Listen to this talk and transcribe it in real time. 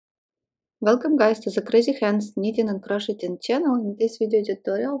Welcome guys to the Crazy Hands Knitting and Crocheting channel. In this video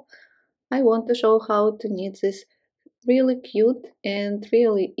tutorial I want to show how to knit this really cute and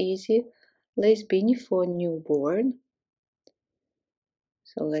really easy lace beanie for newborn.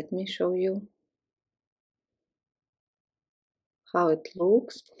 So let me show you how it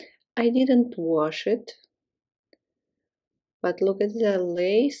looks. I didn't wash it, but look at the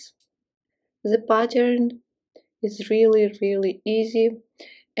lace. The pattern is really easy,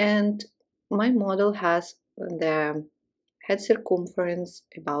 and my model has the head circumference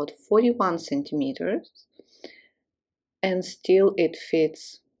about 41 centimeters, and still it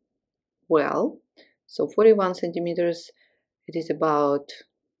fits well. So 41 centimeters, it is about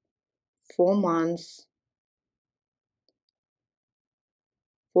 4 months,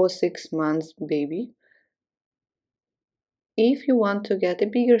 6 months baby. If you want to get a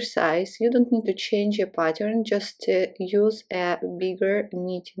bigger size, you don't need to change your pattern, just use a bigger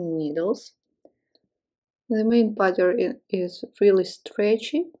knitting needles. The main pattern is really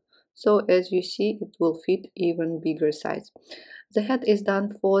stretchy, so as you see it will fit even bigger size. The head is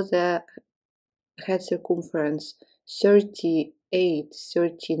done for the head circumference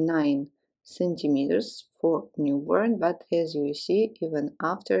 38-39 centimeters for newborn, but as you see, even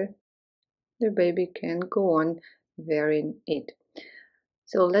after the baby can go on wearing it.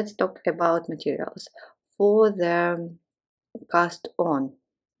 So let's talk about materials. For the cast on,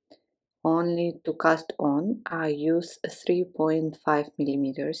 only to cast on, I use 3.5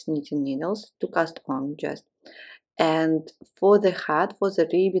 millimeters knitting needles to cast on just. And for the hat, for the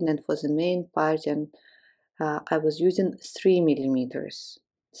ribbon, and for the main pattern, I was using 3 millimeters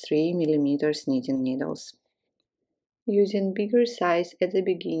knitting needles. Using bigger size at the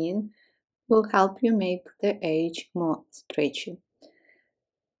beginning will help you make the edge more stretchy.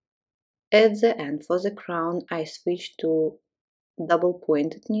 At the end, for the crown, I switched to double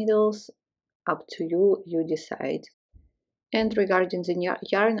pointed needles. Up to you, you decide. And regarding the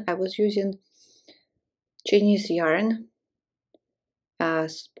yarn, I was using Chinese yarn,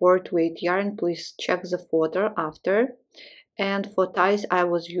 sport weight yarn. Please check the photo after. And for ties, I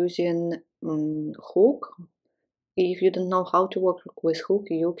was using hook. If you don't know how to work with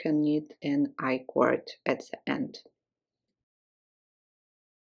hook, you can knit an I-cord at the end.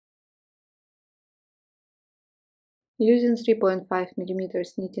 Using 3.5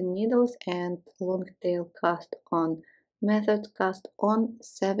 millimeters knitting needles and long tail cast on method, cast on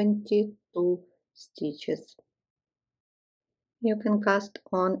 72 stitches. You can cast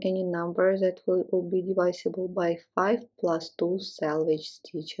on any number that will be divisible by 5 plus 2 selvage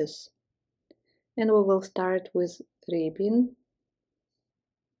stitches. And we will start with ribbon.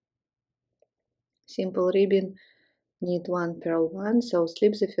 Simple ribbon, knit 1, purl 1, so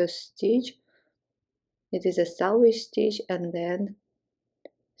slip the first stitch, it is a selvage stitch, and then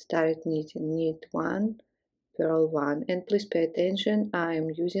start knitting, knit 1, purl 1, and please pay attention, I am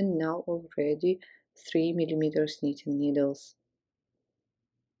using now already 3 millimeters knitting needles.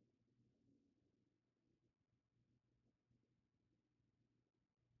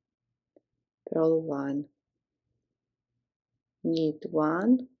 Purl 1, knit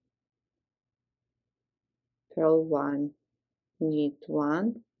 1, purl 1, knit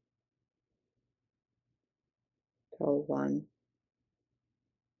 1, purl 1.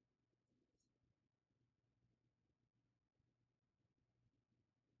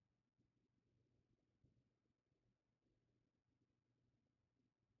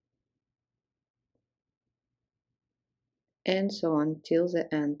 And so on till the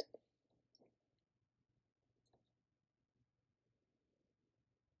end.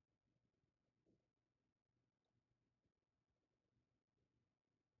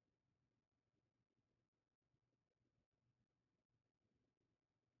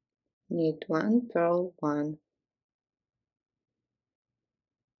 Knit 1, purl 1.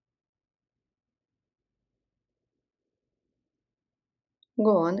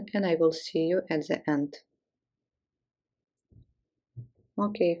 Go on, and I will see you at the end.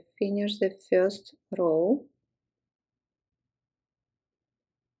 Okay, finish the first row.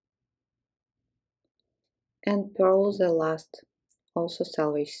 And purl the last, also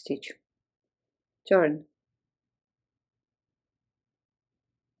selvage stitch. Turn.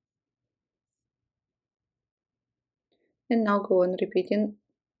 And now go on repeating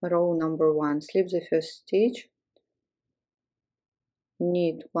row number 1. Slip the first stitch,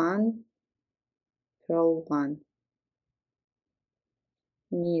 knit 1, purl 1,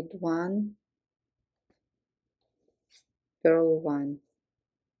 knit 1, purl 1.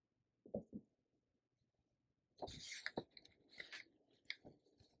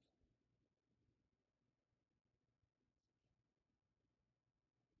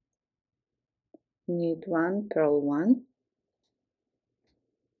 knit 1, purl 1.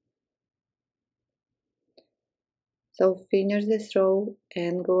 So finish this row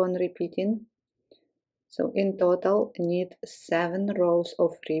and go on repeating. So in total knit 7 rows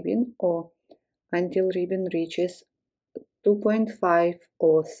of ribbon or until ribbon reaches 2.5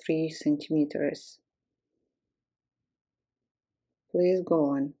 or 3 centimeters. Please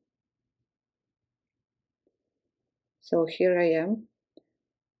go on. So here I am,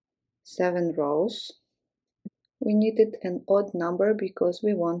 7 rows. We needed an odd number because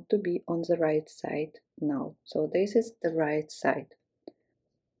we want to be on the right side now. So this is the right side.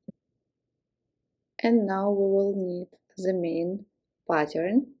 And now we will need the main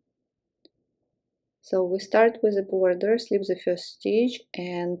pattern. So we start with the border, slip the first stitch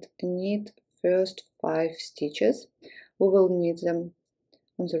and knit first 5 stitches. We will knit them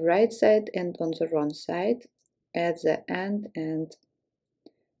on the right side and on the wrong side at the end and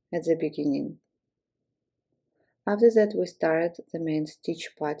at the beginning. After that we start the main stitch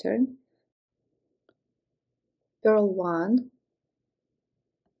pattern. Purl 1,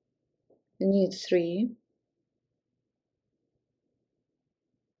 knit 3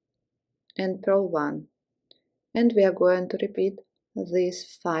 and purl 1, and we are going to repeat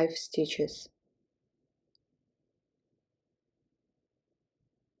these 5 stitches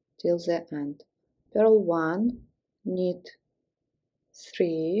till the end. Purl 1, knit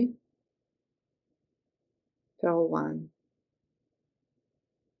 3, purl 1,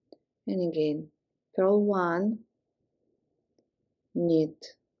 and again purl 1,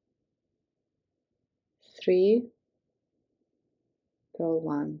 knit 3, purl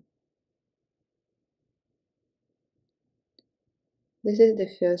 1. This is the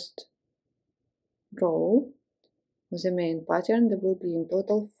first row of the main pattern. There will be in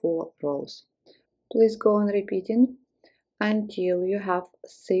total 4 rows. Please go on repeating until you have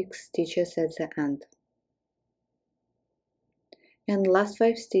 6 stitches at the end. And last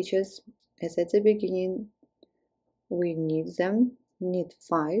 5 stitches, as at the beginning, we knit them, knit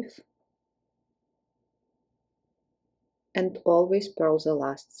 5, and always purl the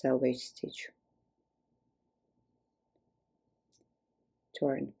last selvage stitch.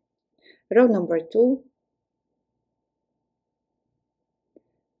 Turn. Row number 2,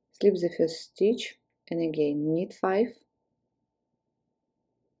 slip the first stitch and again knit 5,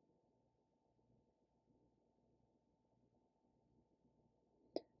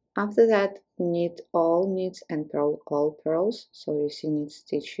 after that knit all knits and purl all purls. So you see knit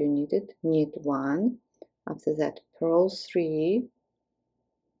stitch you knitted, knit 1, after that purl 3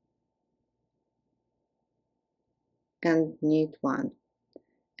 and knit 1,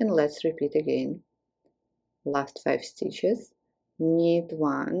 and let's repeat again. Last 5 stitches, knit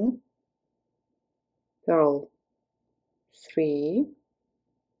 1, purl 3,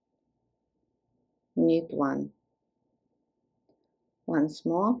 knit 1, once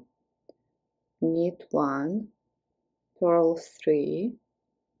more, knit 1, purl 3,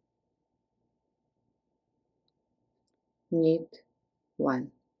 knit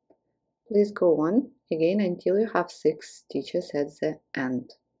 1. Please go on again until you have 6 stitches at the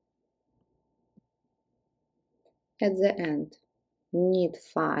end. At the end, knit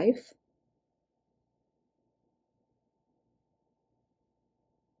 5,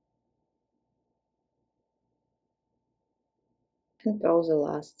 and purl the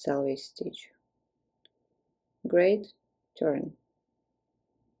last selvage stitch. Great, turn.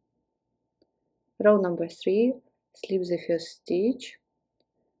 Row number 3, slip the first stitch,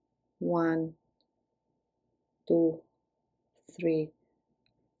 1, 2, 3,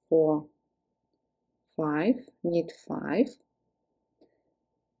 4, 5, knit 5,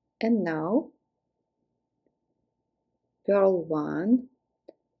 and now purl 1,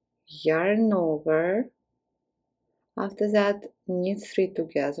 yarn over, after that knit 3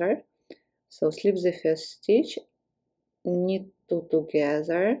 together, so slip the first stitch, knit 2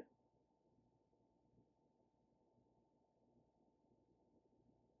 together,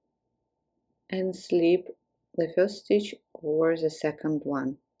 and slip the first stitch over the second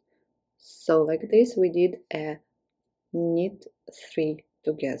one. So like this we did a knit 3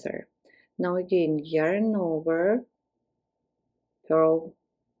 together. Now again yarn over, purl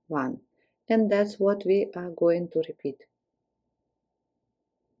 1, and that's what we are going to repeat.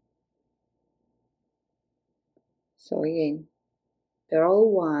 So again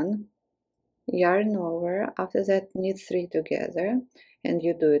purl 1, yarn over, after that knit 3 together, and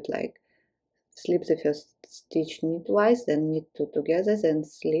you do it like slip the first stitch knitwise, then knit 2 together, then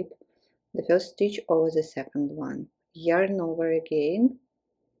slip the first stitch over the second one, yarn over again,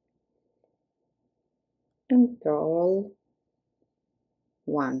 and purl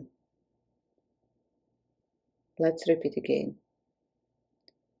 1. Let's repeat again.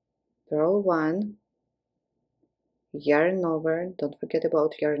 Purl 1, yarn over, don't forget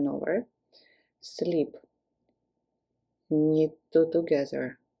about yarn over, slip, knit 2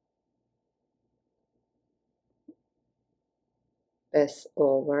 together, pass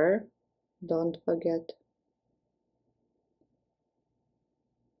over, don't forget,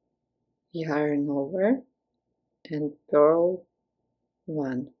 yarn over, and purl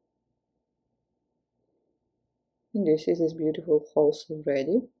 1. And this is this beautiful holes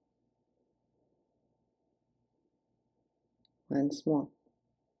already. Once more.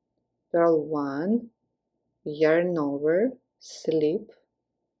 Purl 1, yarn over, slip,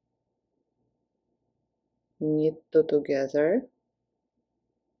 knit 2 together,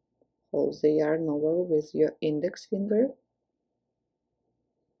 hold the yarn over with your index finger.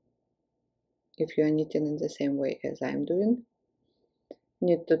 If you are knitting in the same way as I'm doing,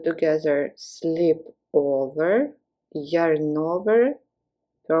 knit 2 together, slip over, yarn over,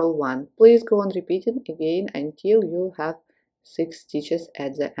 purl 1. Please go on repeating again until you have 6 stitches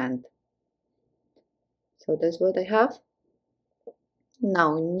at the end. So that's what I have.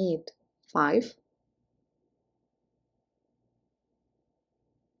 Now knit 5,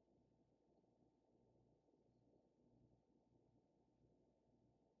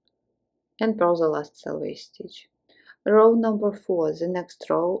 and purl the last selvage stitch. Row number 4, the next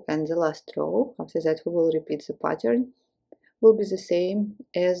row and the last row, after that we will repeat the pattern, will be the same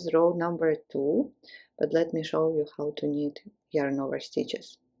as row number 2, but let me show you how to knit yarn over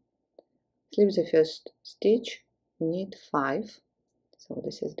stitches. Slip the first stitch, knit 5, so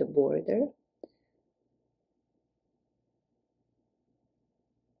this is the border,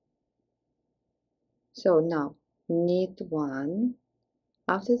 so now knit 1,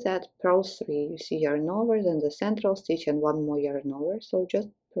 after that purl 3, you see yarn over, then the central stitch and one more yarn over, so just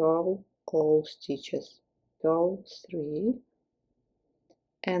purl all stitches, purl 3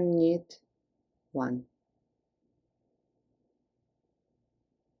 and knit 1.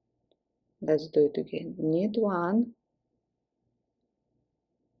 Let's do it again. Knit 1,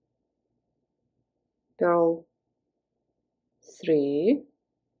 purl 3,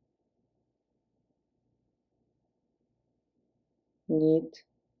 knit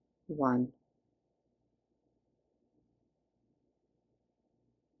 1.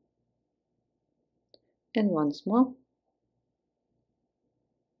 And once more,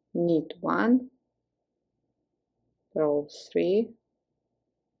 knit 1, purl 3,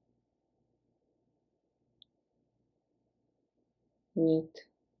 knit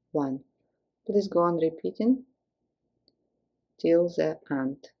 1. Please go on repeating till the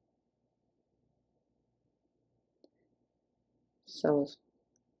end. So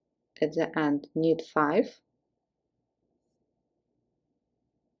at the end, knit 5,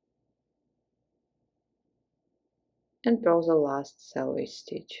 and purl the last selvage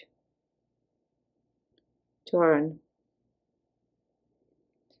stitch. Turn.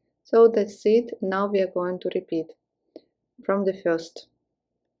 So that's it. Now we are going to repeat from the first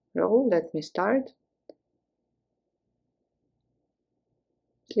row. Let me start.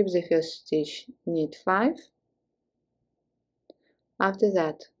 Slip the first stitch, knit 5. After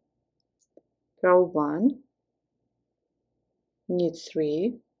that, purl 1, knit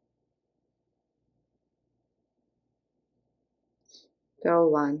 3,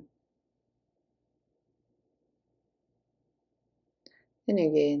 purl 1, and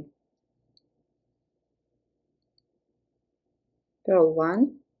again purl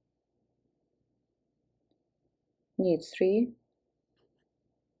 1, knit 3,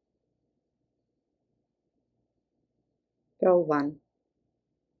 purl 1.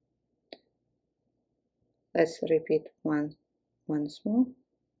 Let's repeat once more.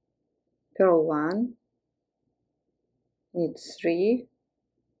 Purl 1, knit 3,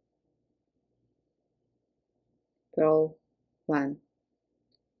 purl 1.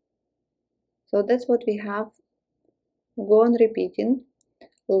 So that's what we have. Go on repeating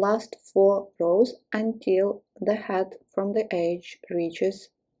last 4 rows until the head from the edge reaches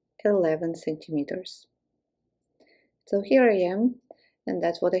 11 centimeters. So here I am, and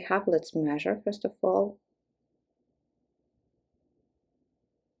that's what I have. Let's measure first of all.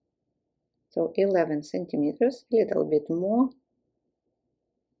 So 11 centimeters, a little bit more.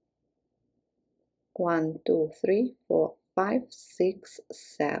 1, 2, 3, 4, 5, 6,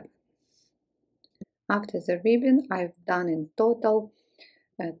 7. After the ribbon, I've done in total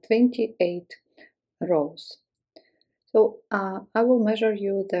 28 rows. So I will measure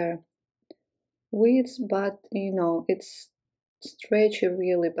you the width, but you know it's stretchy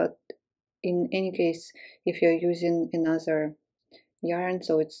really, but in any case, if you're using another yarn,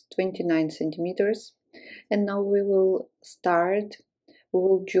 so it's 29 centimeters. And now we will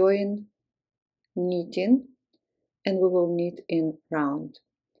join knitting, and we will knit in round.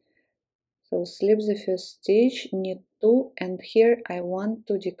 So slip the first stitch, knit 2, and here I want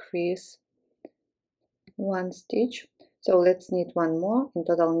to decrease 1 stitch. So let's knit 1 more, in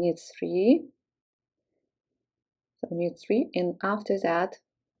total knit 3. So knit 3, and after that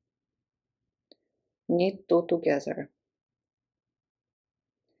knit 2 together.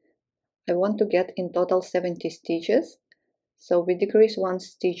 I want to get in total 70 stitches. So we decrease 1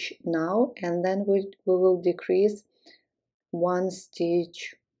 stitch now, and then we will decrease 1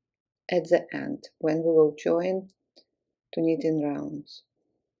 stitch at the end when we will join to knit in rounds.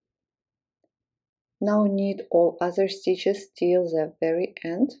 Now knit all other stitches till the very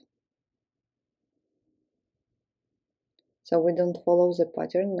end. So we don't follow the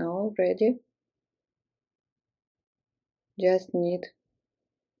pattern now already. Just knit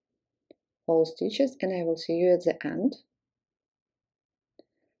all stitches, and I will see you at the end.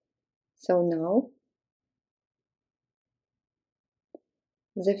 So now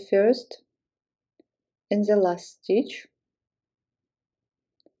the first and the last stitch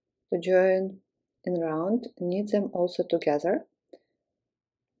to join in round, knit them also together.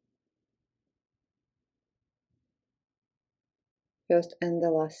 First and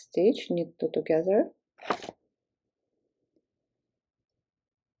the last stitch, knit 2 together.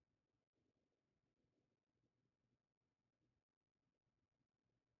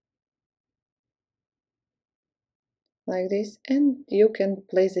 Like this, and you can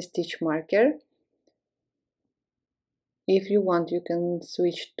place a stitch marker. If you want, you can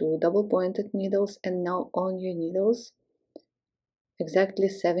switch to double pointed needles, and now on your needles exactly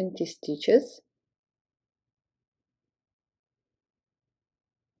 70 stitches.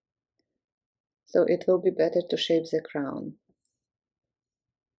 So it will be better to shape the crown.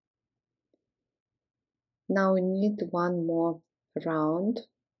 Now we knit 1 more round.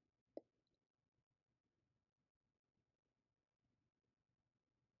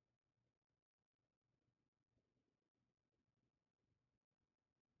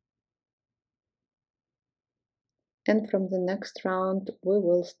 And from the next round we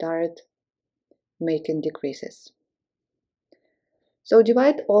will start making decreases. So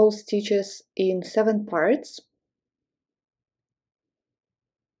divide all stitches in 7 parts,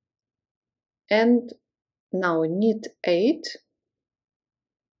 and now knit 8.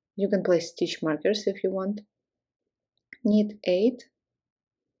 You can place stitch markers if you want. Knit 8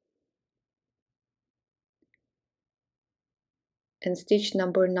 and stitch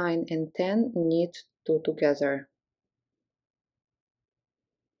number 9 and 10 knit 2 together.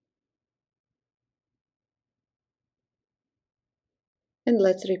 And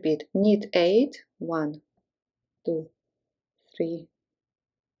let's repeat. Knit 8, 1, 2, 3,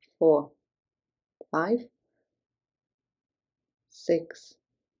 4, 5, 6,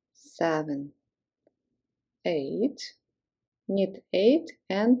 7, 8. Knit 8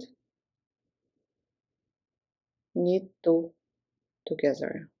 and knit 2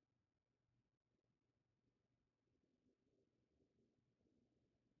 together.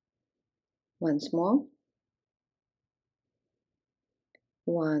 Once more.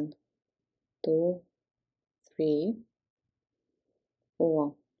 1, 2, 3,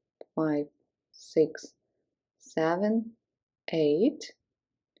 4, 5, 6, 7, 8.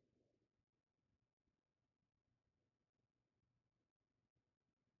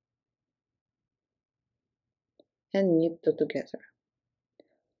 And knit 2 together.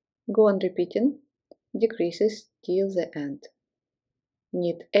 Go on repeating decreases till the end.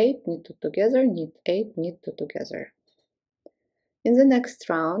 Knit 8, knit 2 together, knit 8, knit 2 together. In the next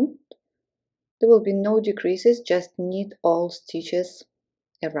round there will be no decreases, just knit all stitches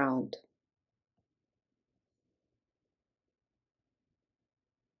around.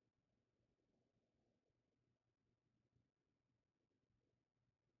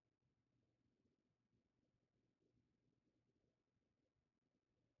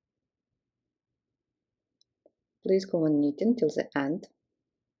 Please go on knitting till the end.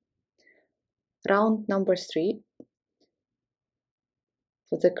 Round number 3.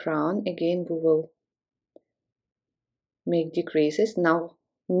 For the crown, again we will make decreases. Now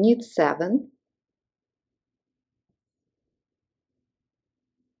knit 7.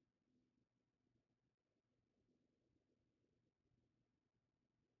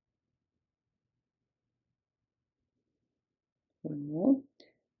 One more.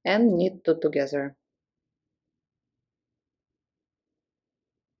 And knit 2 together.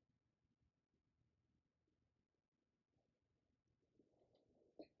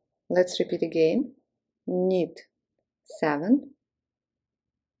 Let's repeat again. Knit 7.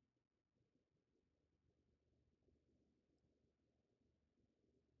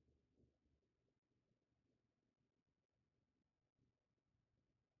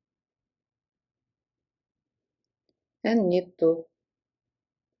 and knit two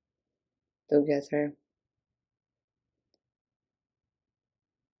together.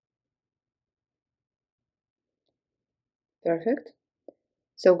 Perfect.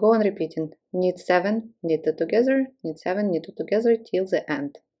 So go on repeating. Knit 7, knit two together, knit 7, knit two together till the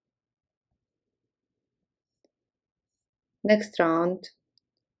end. Next round,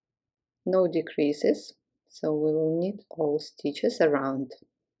 no decreases, so we will knit all stitches around.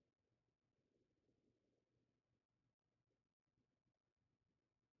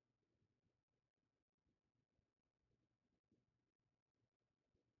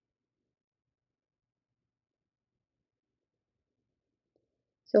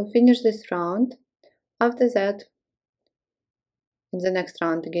 So finish this round. After that, in the next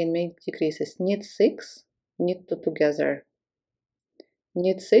round again make decreases. Knit 6, knit two together,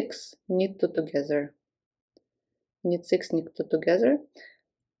 knit 6, knit two together, knit 6, knit two together.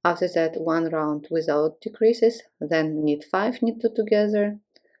 After that, one round without decreases, then knit 5, knit two together,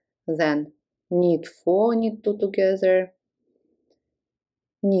 then knit 4, knit two together,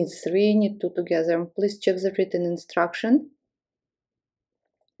 knit 3, knit two together. Please check the written instruction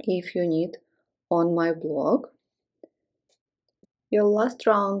if you need on my blog. Your last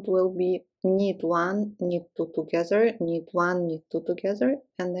round will be knit 1, knit 2 together, knit 1, knit 2 together,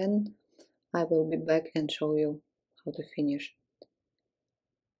 and then I will be back and show you how to finish.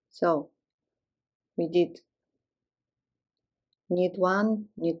 So we did knit 1,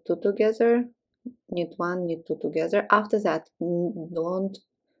 knit 2 together, knit 1, knit 2 together. After that, don't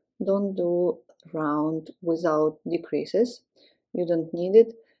do round without decreases. You don't need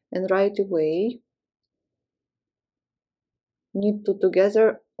it. And right away, knit two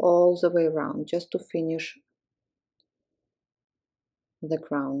together all the way around just to finish the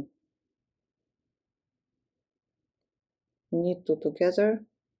crown. Knit two together,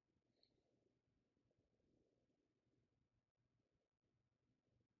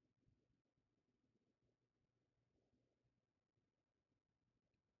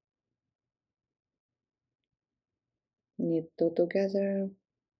 knit two together,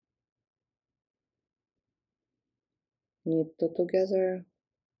 knit two together,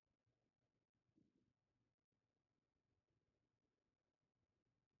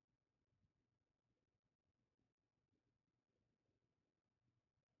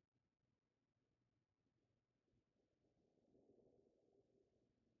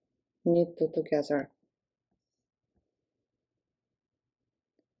 knit two together,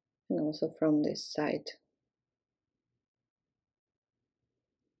 and also from this side.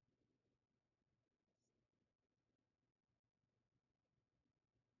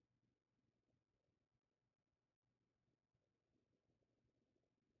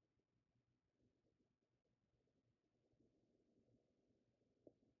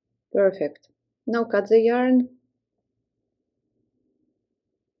 Perfect. Now cut the yarn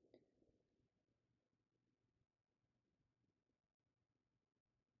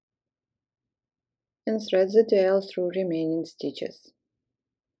and thread the tail through remaining stitches.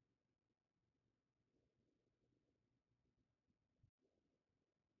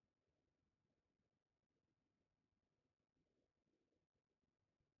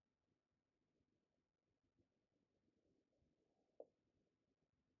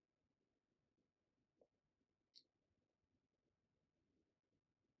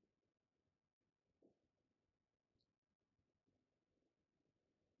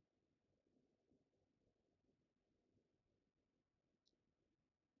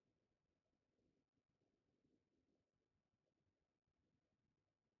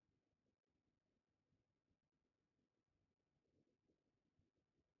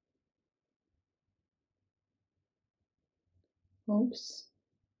 Oops.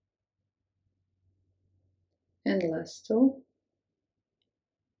 And last two.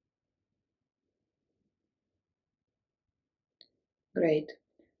 Great.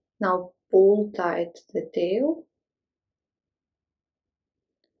 Now pull tight the tail,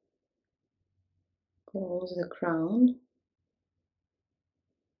 close the crown,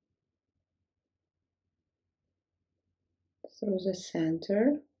 through the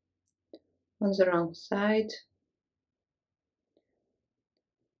center, on the wrong side,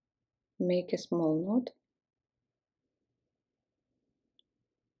 make a small knot,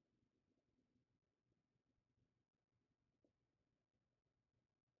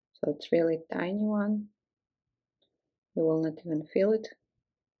 so it's really tiny one, you will not even feel it,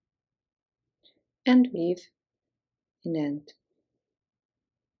 and weave in end.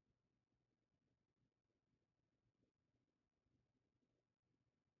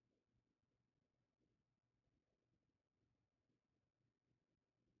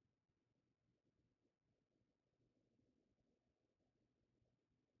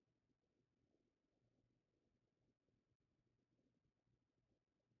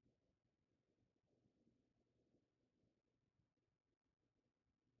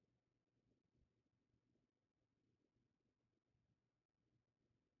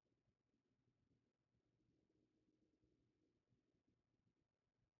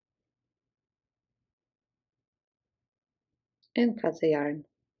 and cut the yarn.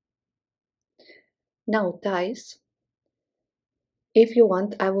 Now ties. If you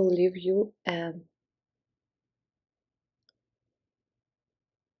want, I will leave you a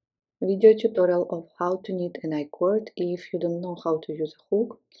video tutorial of how to knit an I-cord if you don't know how to use a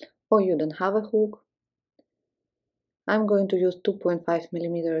hook or you don't have a hook. I'm going to use 2.5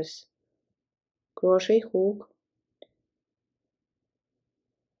 millimeters crochet hook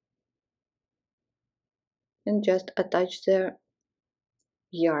and just attach the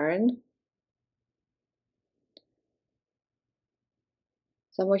yarn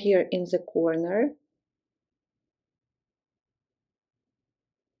somewhere here in the corner.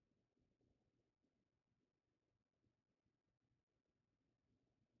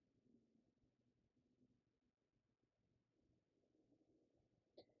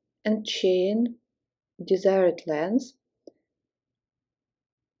 And chain desired length.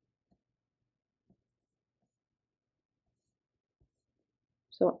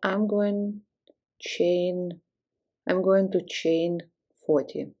 So I'm going to chain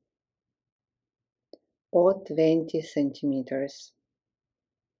 40 or 20 centimeters.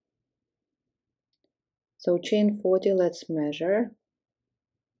 So chain 40, let's measure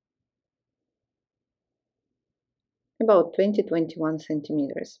about 20-21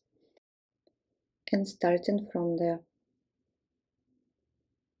 centimeters. And starting from the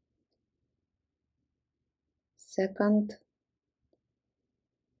second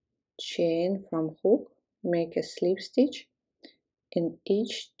chain from hook, make a slip stitch in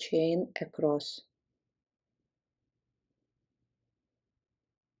each chain across.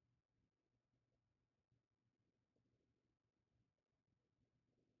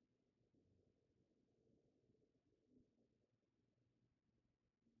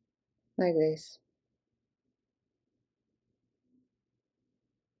 Like this.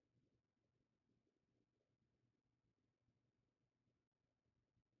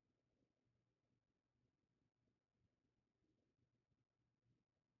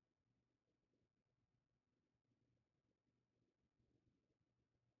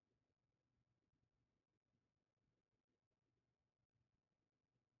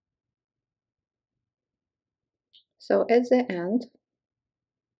 So at the end,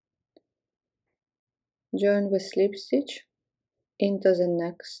 join with slip stitch into the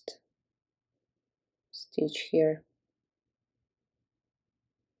next stitch here.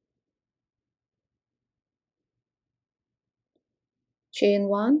 Chain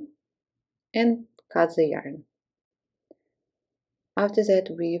 1 and cut the yarn. After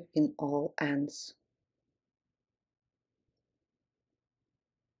that, weave in all ends.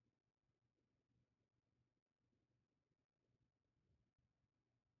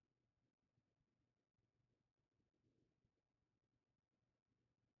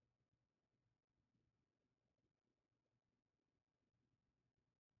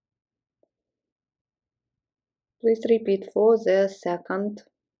 Please repeat for the second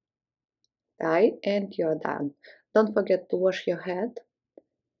tie and you're done. Don't forget to wash your head.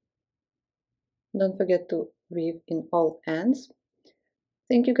 Don't forget to weave in all ends.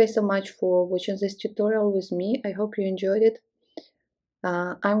 Thank you guys so much for watching this tutorial with me. I hope you enjoyed it.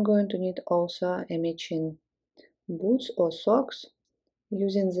 I'm going to knit also a matching boots or socks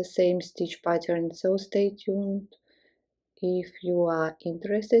using the same stitch pattern, so stay tuned if you are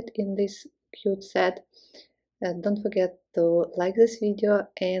interested in this cute set. Don't forget to like this video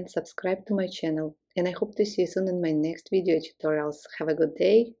and subscribe to my channel, and I hope to see you soon in my next video tutorials. Have a good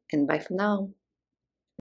day and bye for now.